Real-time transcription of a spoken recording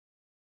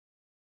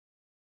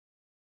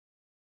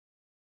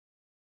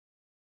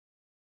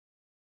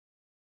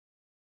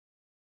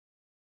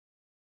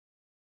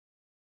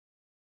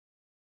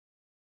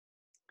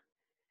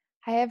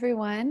Hi,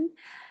 everyone.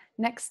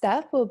 Next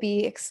up, we'll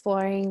be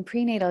exploring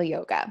prenatal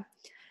yoga.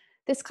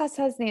 This class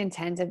has the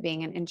intent of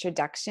being an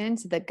introduction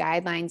to the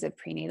guidelines of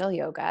prenatal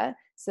yoga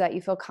so that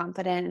you feel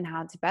confident in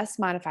how to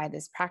best modify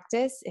this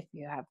practice if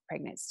you have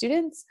pregnant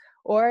students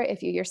or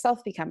if you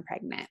yourself become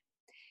pregnant.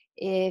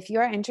 If you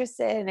are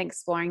interested in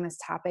exploring this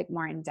topic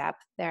more in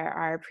depth, there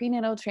are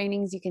prenatal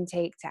trainings you can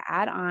take to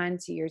add on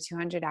to your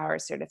 200-hour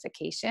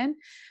certification,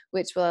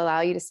 which will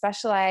allow you to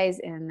specialize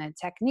in the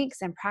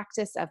techniques and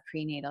practice of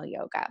prenatal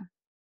yoga.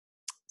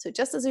 So,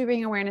 just as we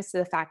bring awareness to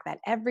the fact that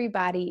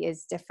everybody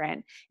is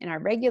different in our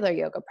regular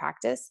yoga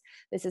practice,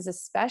 this is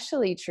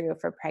especially true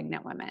for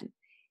pregnant women.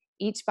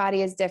 Each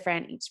body is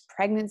different, each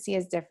pregnancy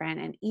is different,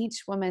 and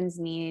each woman's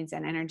needs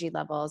and energy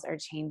levels are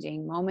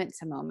changing moment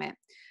to moment.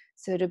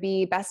 So, to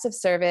be best of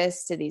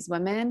service to these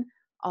women,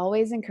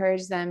 always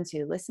encourage them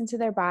to listen to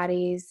their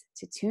bodies,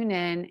 to tune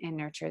in, and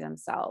nurture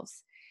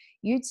themselves.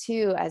 You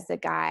too, as the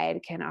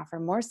guide, can offer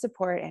more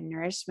support and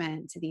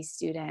nourishment to these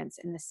students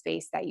in the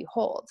space that you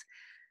hold.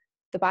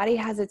 The body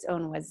has its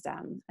own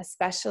wisdom,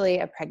 especially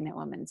a pregnant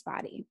woman's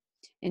body.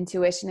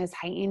 Intuition is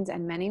heightened,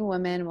 and many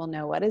women will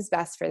know what is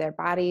best for their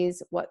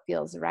bodies, what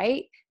feels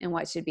right, and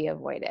what should be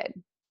avoided.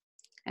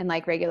 And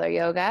like regular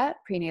yoga,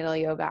 prenatal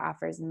yoga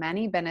offers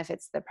many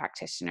benefits to the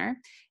practitioner.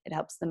 It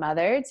helps the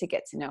mother to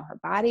get to know her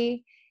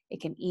body. It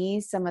can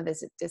ease some of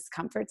the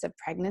discomforts of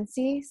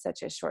pregnancy,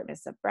 such as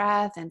shortness of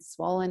breath and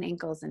swollen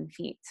ankles and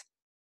feet.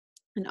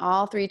 In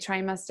all three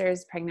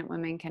trimesters, pregnant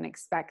women can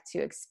expect to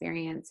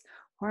experience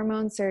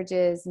hormone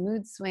surges,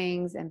 mood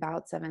swings, and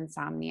bouts of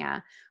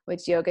insomnia,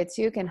 which yoga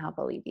too can help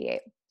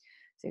alleviate.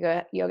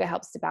 So yoga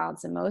helps to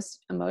balance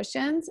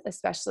emotions,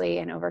 especially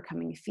in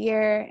overcoming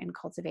fear and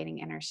cultivating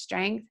inner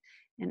strength,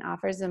 and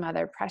offers the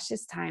mother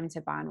precious time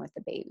to bond with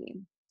the baby.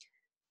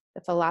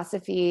 The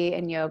philosophy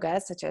in yoga,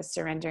 such as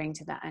surrendering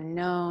to the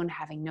unknown,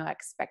 having no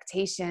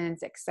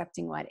expectations,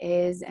 accepting what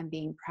is, and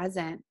being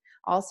present,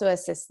 also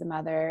assists the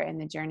mother in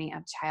the journey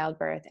of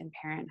childbirth and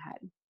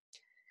parenthood.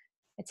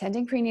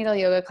 Attending prenatal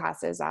yoga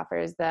classes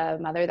offers the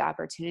mother the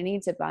opportunity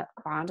to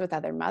bond with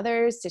other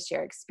mothers, to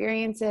share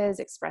experiences,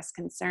 express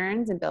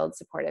concerns, and build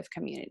supportive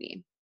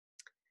community.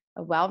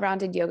 A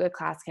well-rounded yoga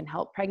class can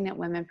help pregnant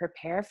women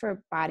prepare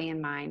for body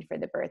and mind for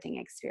the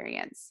birthing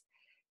experience.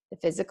 The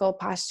physical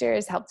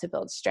postures help to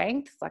build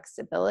strength,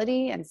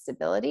 flexibility, and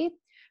stability.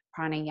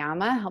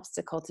 Pranayama helps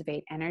to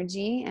cultivate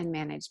energy and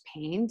manage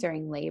pain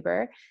during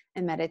labor,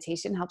 and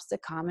meditation helps to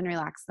calm and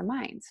relax the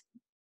mind.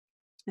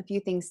 A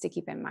few things to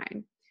keep in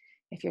mind.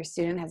 If your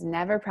student has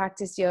never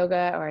practiced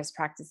yoga or has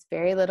practiced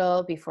very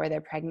little before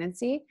their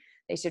pregnancy,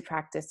 they should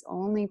practice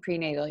only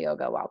prenatal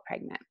yoga while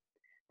pregnant.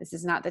 This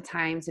is not the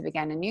time to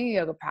begin a new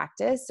yoga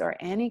practice or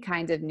any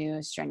kind of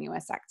new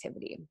strenuous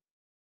activity.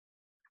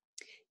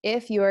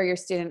 If you or your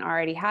student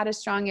already had a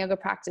strong yoga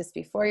practice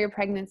before your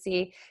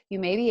pregnancy, you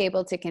may be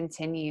able to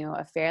continue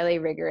a fairly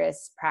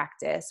rigorous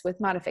practice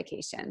with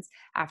modifications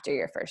after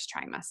your first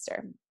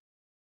trimester.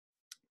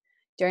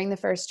 During the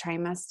first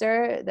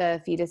trimester, the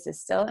fetus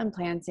is still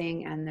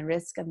implanting and the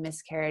risk of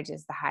miscarriage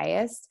is the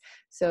highest.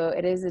 So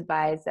it is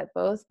advised that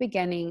both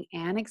beginning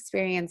and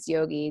experienced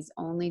yogis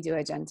only do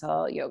a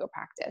gentle yoga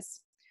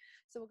practice.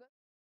 So we'll go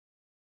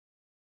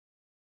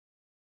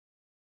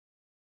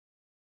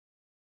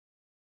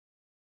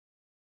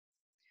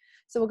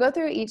So we'll go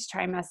through each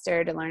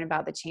trimester to learn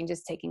about the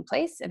changes taking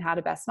place and how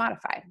to best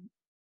modify.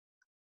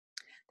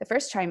 The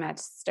first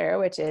trimester,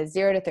 which is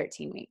 0 to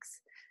 13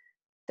 weeks.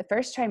 The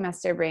first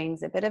trimester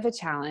brings a bit of a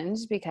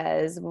challenge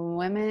because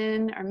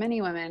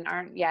many women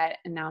aren't yet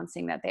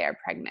announcing that they are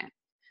pregnant.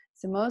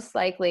 So most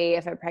likely,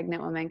 if a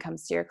pregnant woman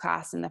comes to your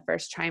class in the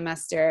first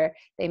trimester,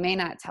 they may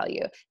not tell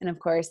you. And of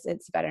course,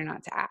 it's better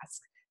not to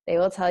ask. They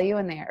will tell you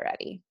when they are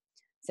ready.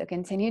 So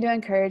continue to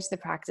encourage the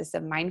practice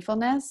of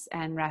mindfulness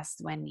and rest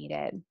when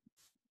needed.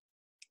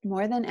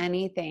 More than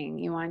anything,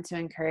 you want to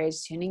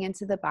encourage tuning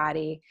into the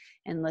body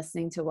and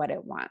listening to what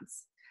it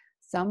wants.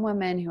 Some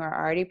women who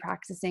are already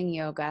practicing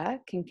yoga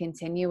can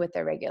continue with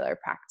their regular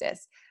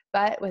practice,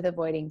 but with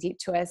avoiding deep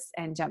twists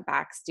and jump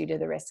backs due to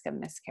the risk of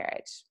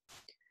miscarriage.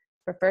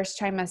 For first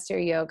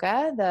trimester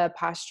yoga, the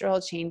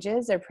postural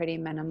changes are pretty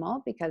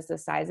minimal because the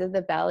size of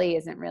the belly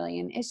isn't really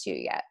an issue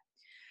yet.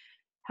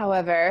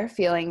 However,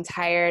 feeling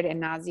tired and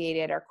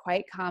nauseated are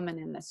quite common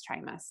in this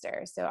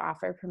trimester, so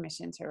offer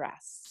permission to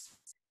rest.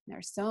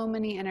 There's so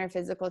many inner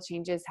physical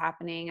changes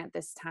happening at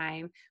this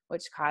time,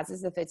 which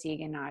causes the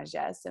fatigue and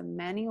nausea. So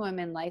many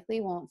women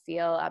likely won't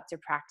feel up to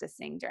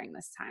practicing during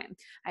this time.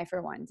 I,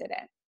 for one,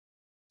 didn't.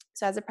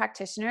 So as a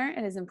practitioner,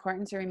 it is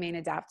important to remain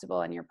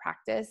adaptable in your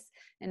practice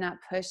and not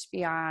push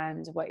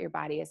beyond what your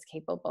body is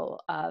capable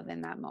of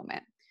in that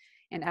moment.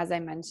 And as I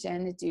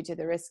mentioned, due to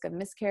the risk of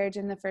miscarriage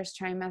in the first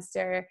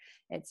trimester,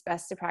 it's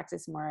best to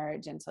practice more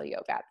gentle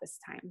yoga at this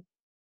time.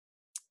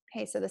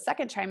 Okay, so the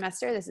second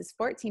trimester, this is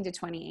 14 to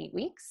 28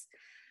 weeks.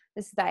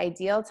 This is the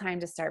ideal time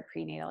to start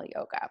prenatal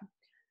yoga.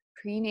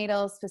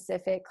 Prenatal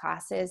specific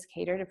classes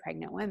cater to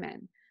pregnant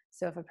women.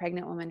 So, if a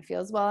pregnant woman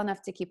feels well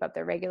enough to keep up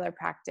their regular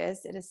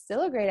practice, it is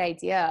still a great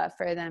idea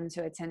for them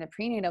to attend a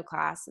prenatal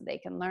class so they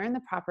can learn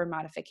the proper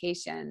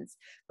modifications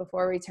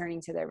before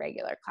returning to their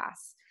regular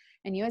class.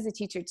 And you, as a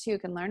teacher, too,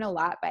 can learn a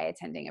lot by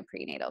attending a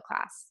prenatal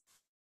class.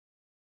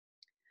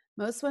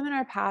 Most women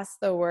are past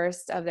the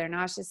worst of their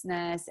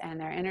nauseousness and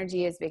their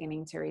energy is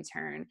beginning to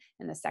return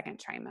in the second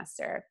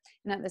trimester.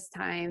 And at this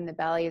time, the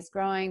belly is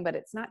growing, but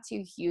it's not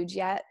too huge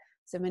yet.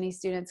 So many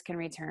students can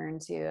return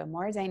to a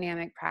more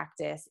dynamic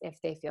practice if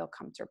they feel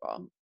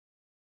comfortable.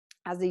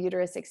 As the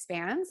uterus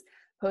expands,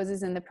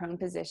 poses in the prone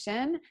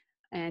position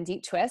and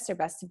deep twists are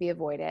best to be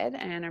avoided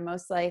and are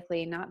most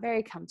likely not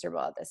very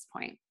comfortable at this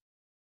point.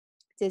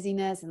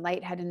 Dizziness and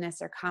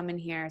lightheadedness are common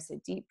here, so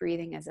deep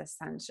breathing is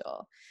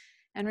essential.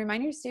 And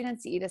remind your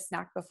students to eat a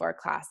snack before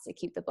class to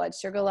keep the blood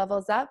sugar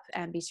levels up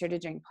and be sure to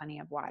drink plenty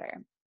of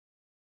water.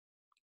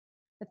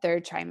 The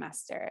third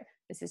trimester.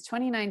 This is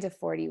 29 to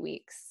 40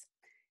 weeks.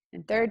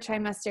 In third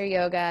trimester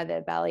yoga,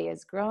 the belly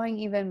is growing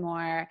even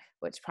more,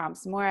 which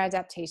prompts more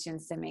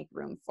adaptations to make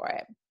room for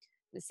it.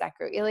 The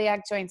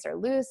sacroiliac joints are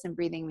loose and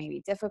breathing may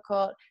be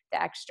difficult.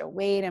 The extra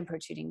weight and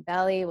protruding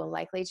belly will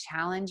likely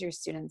challenge your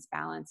students'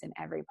 balance in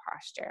every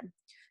posture.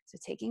 So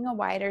taking a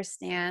wider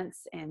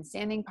stance and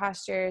standing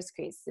postures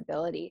creates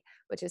stability,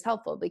 which is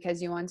helpful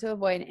because you want to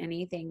avoid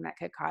anything that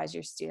could cause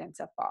your student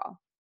to fall.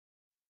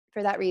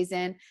 For that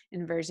reason,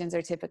 inversions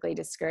are typically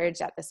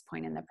discouraged at this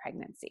point in the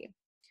pregnancy.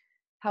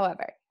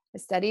 However, a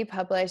study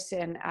published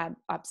in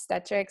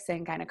Obstetrics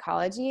and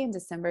Gynecology in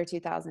December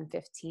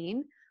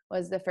 2015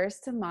 was the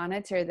first to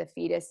monitor the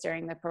fetus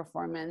during the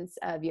performance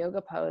of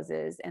yoga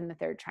poses in the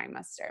third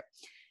trimester.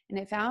 And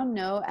it found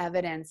no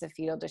evidence of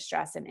fetal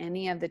distress in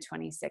any of the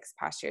 26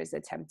 postures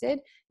attempted,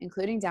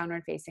 including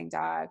downward facing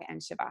dog and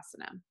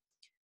shavasana.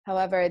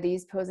 However,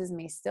 these poses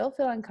may still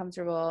feel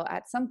uncomfortable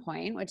at some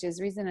point, which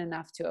is reason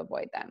enough to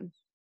avoid them.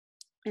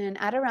 And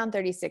at around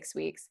 36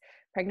 weeks,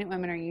 pregnant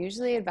women are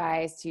usually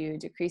advised to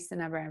decrease the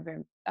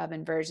number of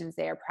inversions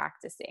they are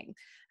practicing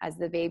as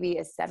the baby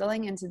is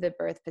settling into the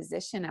birth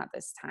position at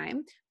this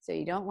time. So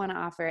you don't want to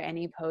offer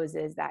any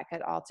poses that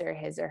could alter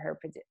his or her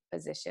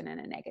position in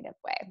a negative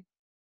way.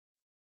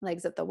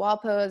 Legs up the wall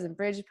pose and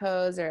bridge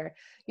pose are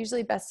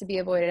usually best to be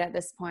avoided at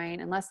this point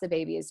unless the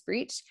baby is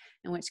breech,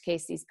 in which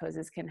case these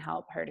poses can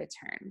help her to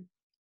turn.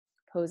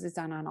 Poses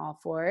done on all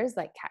fours,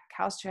 like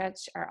cat-cow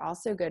stretch, are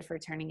also good for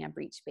turning a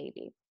breech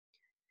baby.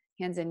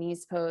 Hands and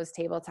knees pose,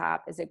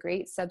 tabletop, is a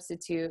great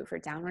substitute for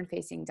downward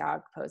facing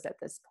dog pose at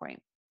this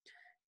point.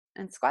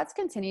 And squats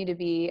continue to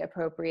be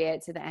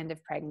appropriate to the end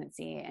of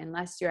pregnancy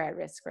unless you're at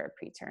risk for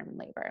a preterm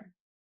labor.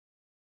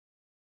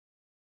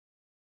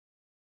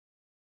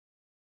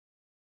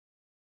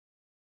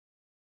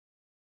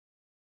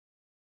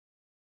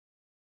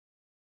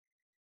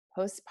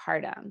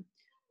 Postpartum.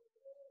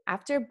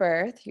 After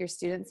birth, your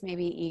students may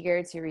be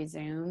eager to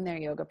resume their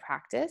yoga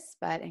practice,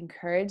 but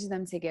encourage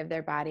them to give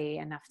their body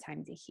enough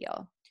time to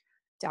heal.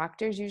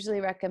 Doctors usually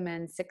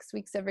recommend 6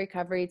 weeks of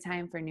recovery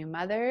time for new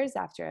mothers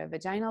after a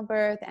vaginal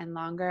birth and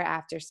longer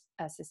after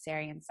a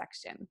cesarean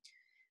section.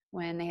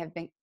 When they have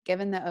been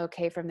given the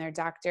okay from their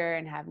doctor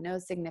and have no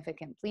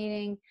significant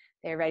bleeding,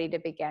 they're ready to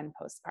begin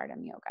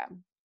postpartum yoga.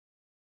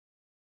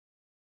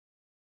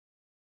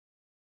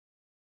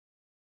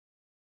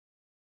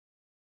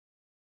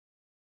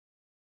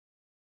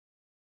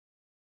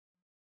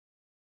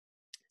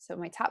 So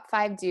my top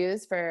 5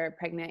 do's for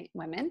pregnant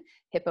women: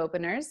 hip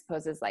openers,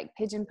 poses like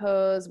pigeon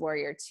pose,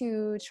 warrior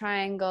two,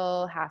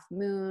 triangle, half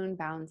moon,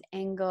 bound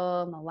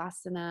angle,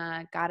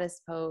 malasana, goddess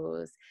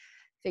pose,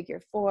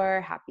 figure four,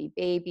 happy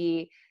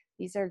baby.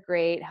 These are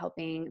great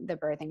helping the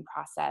birthing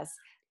process.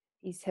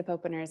 These hip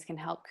openers can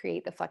help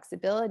create the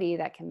flexibility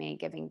that can make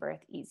giving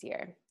birth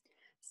easier.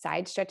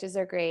 Side stretches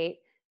are great.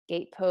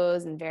 Gate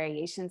pose and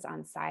variations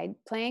on side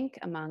plank,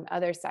 among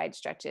other side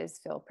stretches,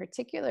 feel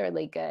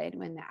particularly good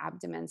when the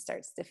abdomen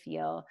starts to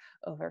feel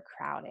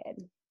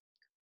overcrowded.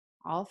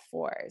 All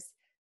fours.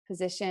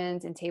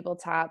 Positions and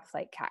tabletop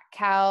like cat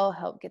cow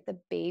help get the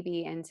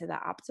baby into the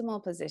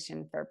optimal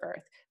position for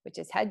birth, which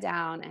is head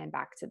down and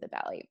back to the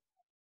belly.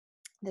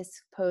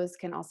 This pose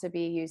can also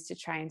be used to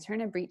try and turn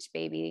a breech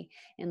baby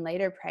in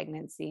later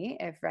pregnancy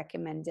if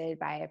recommended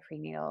by a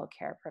prenatal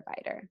care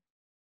provider.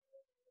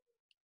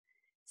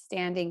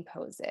 Standing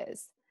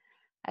poses.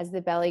 As the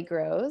belly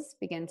grows,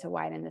 begin to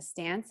widen the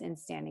stance in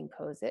standing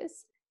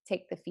poses.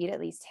 Take the feet at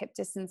least hip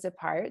distance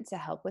apart to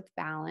help with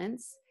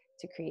balance,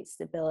 to create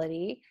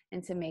stability,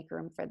 and to make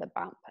room for the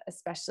bump,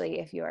 especially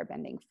if you are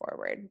bending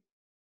forward.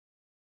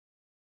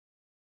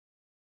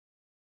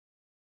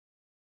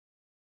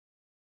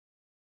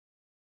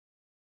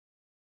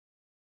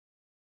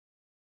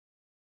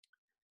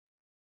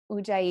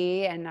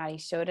 Ujjayi and Nadi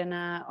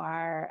Shodhana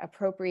are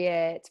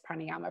appropriate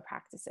pranayama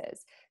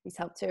practices. These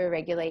help to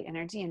regulate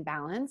energy and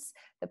balance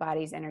the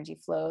body's energy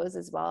flows,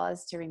 as well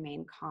as to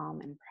remain calm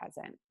and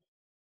present.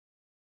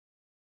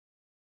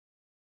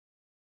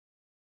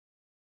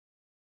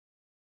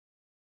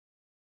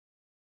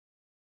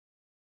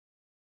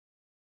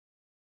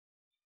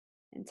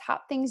 And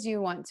top things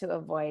you want to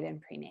avoid in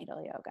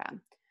prenatal yoga.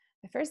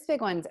 The first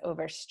big one's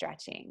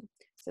overstretching.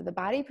 So the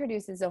body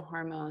produces a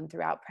hormone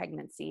throughout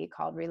pregnancy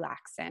called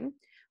relaxin,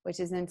 which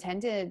is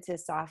intended to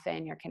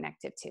soften your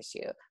connective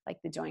tissue, like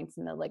the joints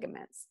and the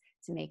ligaments,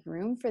 to make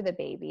room for the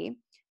baby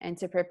and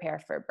to prepare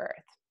for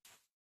birth.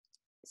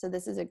 So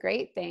this is a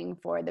great thing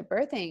for the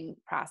birthing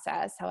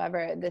process.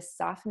 However, this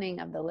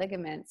softening of the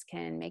ligaments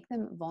can make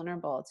them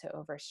vulnerable to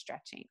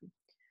overstretching.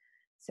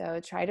 So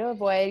try to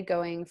avoid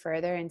going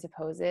further into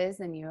poses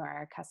than you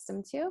are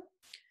accustomed to,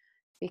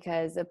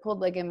 because a pulled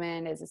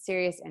ligament is a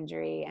serious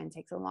injury and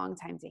takes a long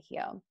time to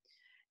heal.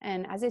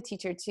 And as a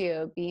teacher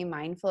too, be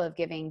mindful of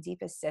giving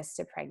deep assists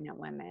to pregnant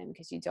women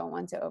because you don't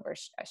want to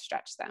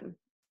overstretch them.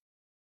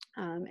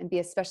 And be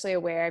especially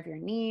aware of your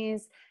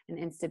knees and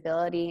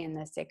instability in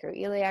the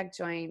sacroiliac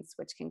joints,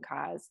 which can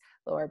cause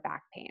lower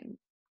back pain.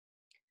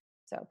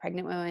 So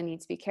pregnant women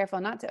need to be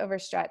careful not to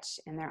overstretch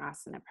in their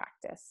asana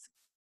practice.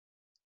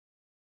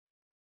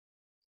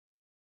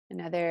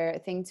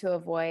 Another thing to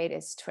avoid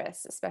is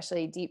twists,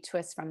 especially deep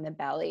twists from the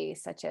belly,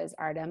 such as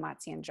Ardha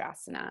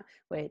Matsyendrasana,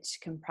 which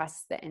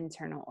compress the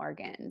internal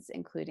organs,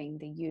 including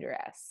the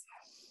uterus.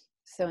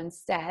 So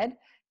instead,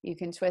 you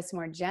can twist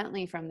more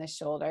gently from the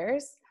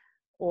shoulders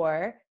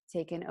or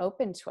take an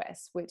open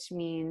twist, which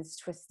means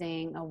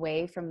twisting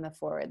away from the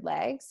forward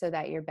leg so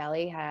that your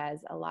belly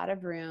has a lot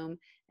of room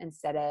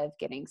instead of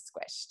getting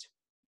squished.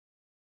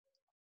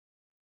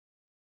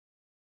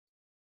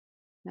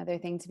 Another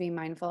thing to be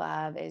mindful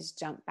of is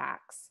jump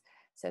backs.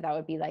 So that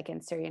would be like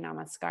in Surya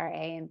Namaskar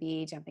A and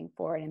B, jumping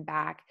forward and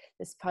back.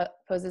 This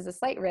poses a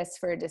slight risk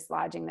for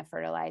dislodging the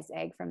fertilized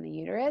egg from the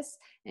uterus,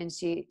 and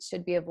she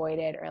should be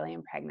avoided early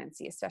in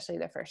pregnancy, especially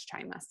the first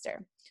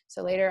trimester.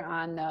 So later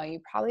on, though,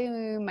 you probably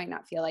might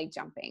not feel like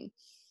jumping.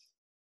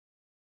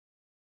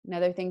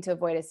 Another thing to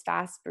avoid is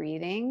fast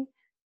breathing.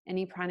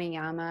 Any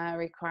pranayama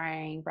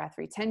requiring breath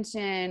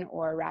retention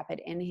or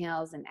rapid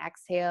inhales and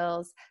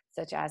exhales,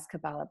 such as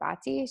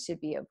Kapalabhati,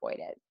 should be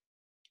avoided.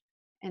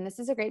 And this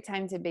is a great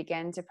time to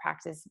begin to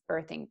practice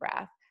birthing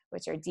breath,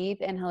 which are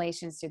deep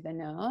inhalations through the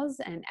nose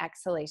and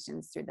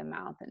exhalations through the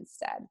mouth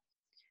instead.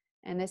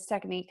 And this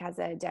technique has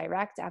a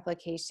direct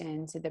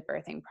application to the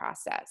birthing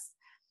process.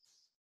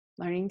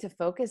 Learning to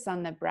focus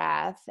on the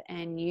breath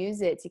and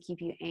use it to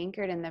keep you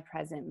anchored in the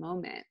present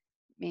moment,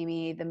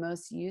 maybe the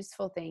most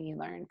useful thing you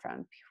learn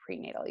from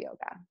prenatal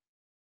yoga.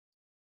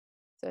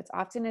 So it's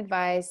often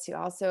advised to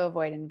also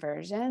avoid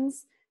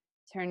inversions.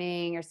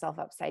 Turning yourself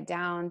upside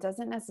down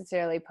doesn't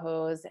necessarily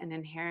pose an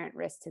inherent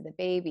risk to the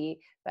baby,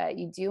 but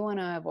you do want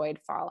to avoid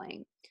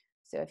falling.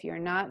 So if you're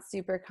not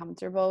super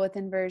comfortable with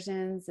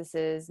inversions, this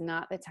is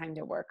not the time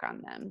to work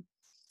on them.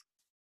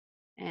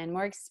 And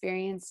more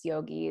experienced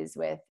yogis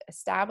with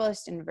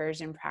established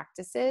inversion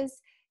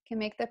practices can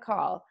make the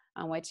call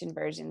on which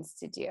inversions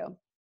to do.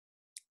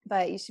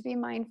 But you should be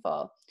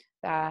mindful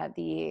that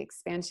the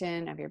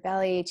expansion of your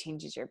belly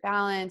changes your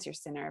balance, your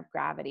center of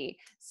gravity.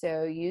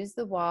 So use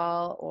the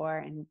wall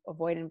or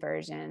avoid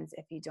inversions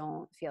if you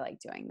don't feel like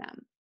doing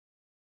them.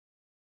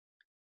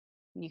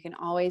 You can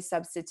always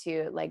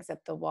substitute legs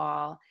up the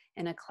wall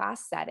in a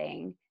class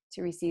setting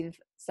to receive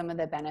some of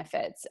the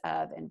benefits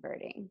of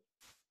inverting.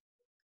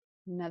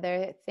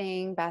 Another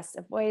thing best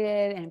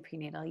avoided in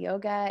prenatal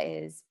yoga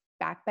is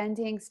back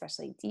bending,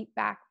 especially deep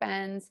back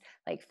bends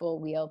like full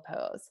wheel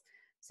pose.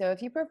 So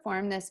if you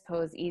perform this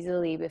pose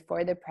easily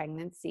before the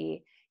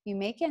pregnancy, you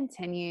may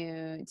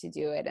continue to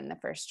do it in the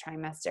first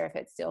trimester if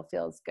it still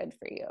feels good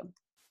for you.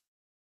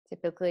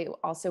 Typically, you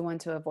also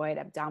want to avoid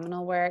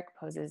abdominal work.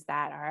 Poses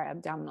that are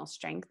abdominal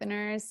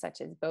strengtheners,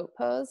 such as boat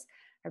pose,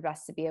 are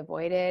best to be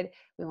avoided.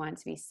 We want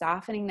to be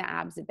softening the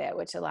abs a bit,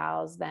 which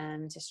allows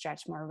them to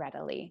stretch more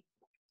readily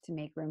to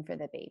make room for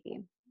the baby.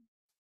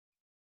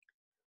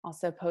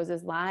 Also,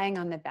 poses lying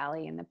on the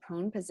belly in the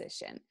prone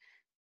position,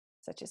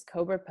 such as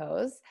cobra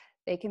pose.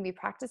 They can be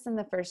practiced in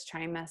the first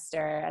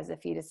trimester as the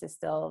fetus is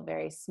still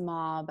very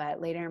small, but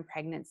later in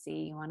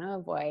pregnancy, you want to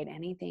avoid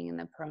anything in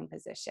the prone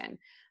position.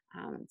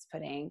 It's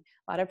putting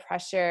a lot of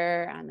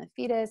pressure on the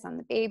fetus, on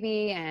the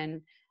baby, and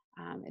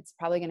it's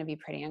probably going to be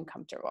pretty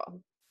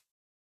uncomfortable.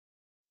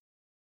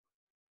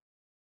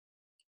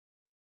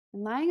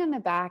 And lying on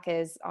the back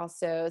is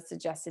also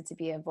suggested to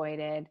be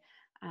avoided.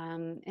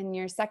 In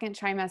your second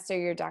trimester,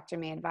 your doctor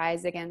may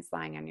advise against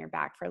lying on your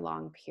back for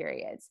long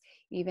periods,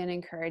 even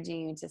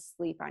encouraging you to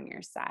sleep on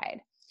your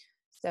side.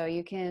 So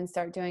you can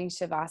start doing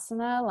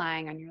Shavasana,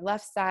 lying on your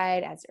left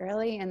side as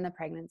early in the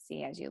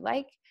pregnancy as you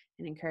like,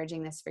 and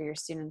encouraging this for your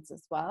students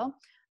as well.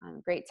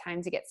 Great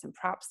time to get some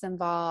props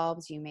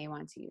involved. You may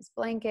want to use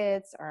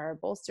blankets or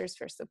bolsters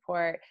for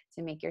support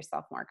to make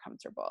yourself more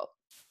comfortable.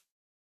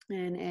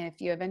 And if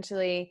you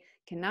eventually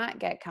cannot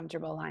get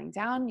comfortable lying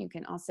down, you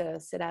can also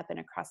sit up in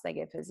a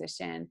cross-legged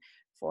position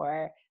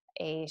for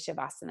a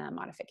Shavasana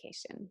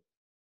modification.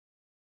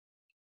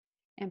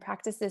 And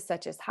practices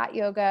such as hot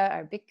yoga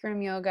or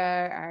Bikram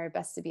yoga are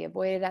best to be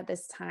avoided at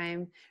this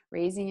time.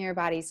 Raising your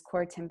body's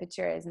core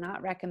temperature is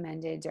not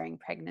recommended during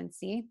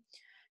pregnancy.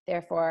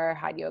 Therefore,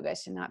 hot yoga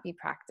should not be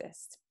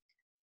practiced.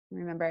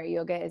 Remember,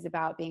 yoga is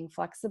about being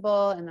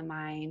flexible in the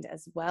mind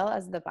as well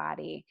as the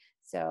body.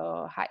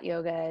 So, hot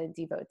yoga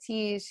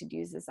devotees should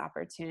use this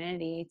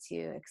opportunity to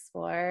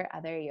explore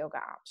other yoga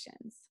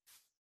options.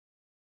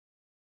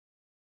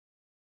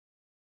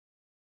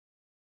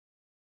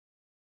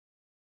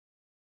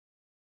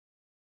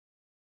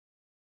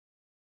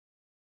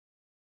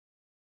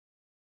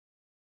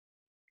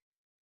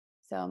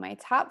 So, my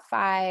top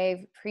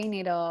 5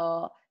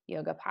 prenatal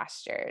yoga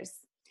postures: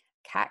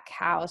 cat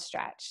cow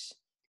stretch.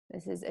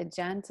 This is a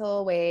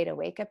gentle way to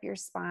wake up your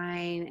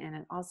spine, and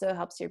it also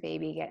helps your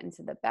baby get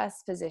into the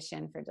best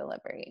position for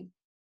delivery.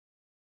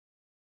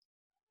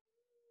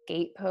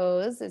 Gate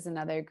pose is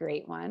another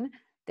great one.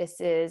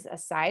 This is a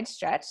side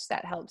stretch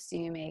that helps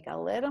you make a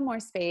little more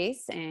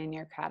space in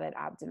your crowded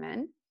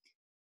abdomen.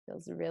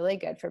 Feels really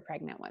good for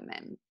pregnant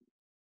women.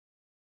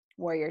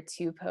 Warrior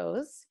two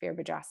pose,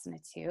 Virabhadrasana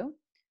 2.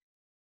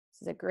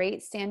 This is a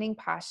great standing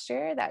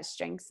posture that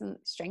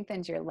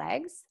strengthens your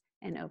legs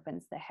and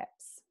opens the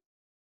hips.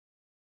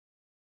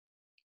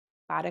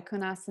 Baddha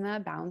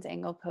Konasana, bound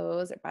angle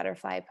pose or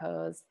butterfly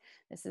pose.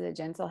 This is a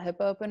gentle hip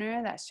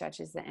opener that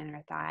stretches the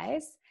inner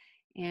thighs.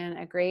 And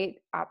a great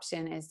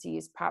option is to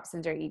use props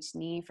under each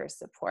knee for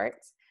support.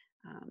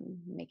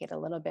 Make it a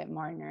little bit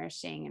more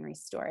nourishing and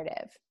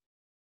restorative.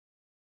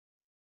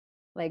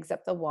 Legs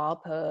up the wall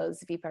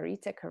pose,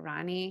 Viparita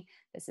Karani.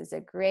 This is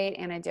a great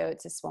antidote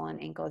to swollen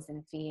ankles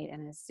and feet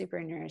and a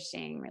super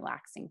nourishing,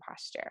 relaxing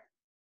posture.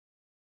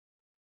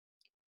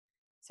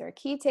 So our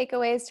key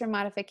takeaways for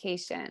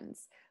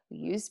modifications: we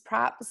use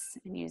props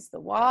and use the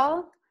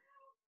wall,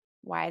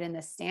 widen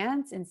the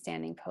stance in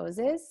standing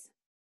poses,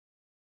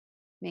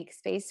 make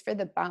space for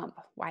the bump,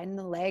 widen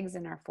the legs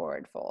in our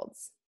forward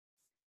folds,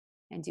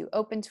 and do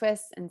open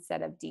twists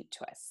instead of deep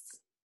twists.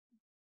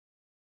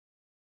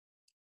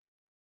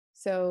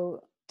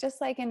 So just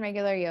like in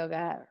regular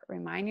yoga,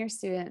 remind your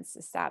students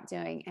to stop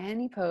doing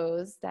any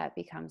pose that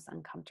becomes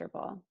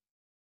uncomfortable.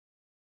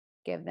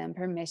 Give them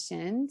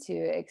permission to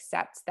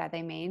accept that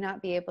they may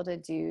not be able to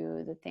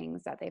do the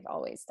things that they've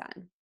always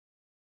done.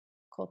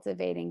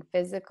 Cultivating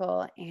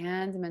physical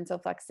and mental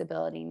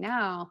flexibility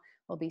now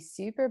will be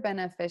super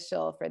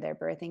beneficial for their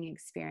birthing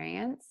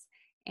experience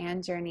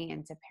and journey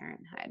into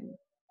parenthood.